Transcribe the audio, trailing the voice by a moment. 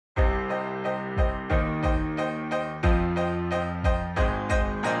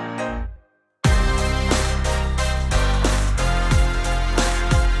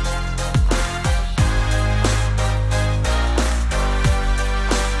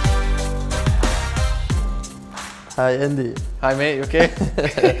Hi Andy. Hi mate, you okay?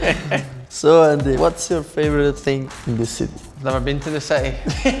 So Andy, what's your favorite thing in this city? I've never been to the city.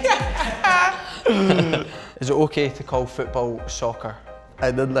 Is it okay to call football soccer?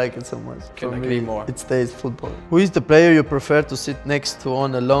 I don't like it so much. Couldn't agree more. It stays football. Who is the player you prefer to sit next to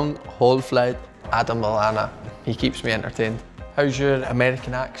on a long haul flight? Adam Lallana. He keeps me entertained. How's your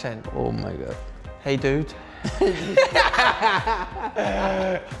American accent? Oh my god. Hey dude.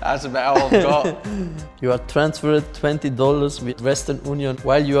 That's about all I've got. You are transferred $20 with Western Union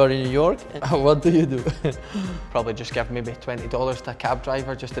while you are in New York. What do you do? Probably just give maybe $20 to a cab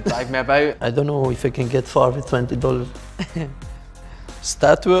driver just to drive me about. I don't know if I can get far with $20.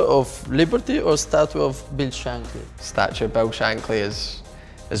 Statue of Liberty or statue of Bill Shankly? Statue of Bill Shankly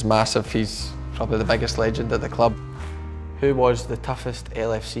is massive. He's probably the biggest legend at the club. Who was the toughest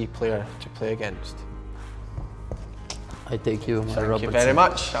LFC player to play against? I take you, Thank Robertson. you very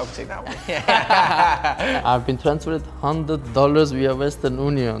much. I'll take that one. I've been transferred $100 via Western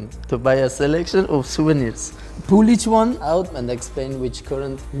Union to buy a selection of souvenirs. Pull each one out and explain which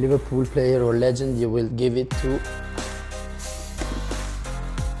current Liverpool player or legend you will give it to.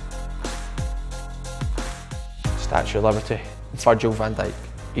 Statue of Liberty. Virgil van Dijk.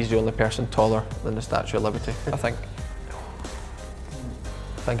 He's the only person taller than the Statue of Liberty, I think.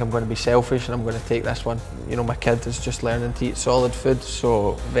 I think I'm going to be selfish and I'm going to take this one. You know, my kid is just learning to eat solid food,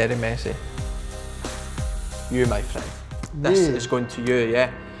 so very messy. You, my friend. This is going to you,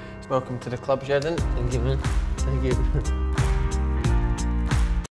 yeah? Welcome to the club, Sheridan. Thank you, man. Thank you.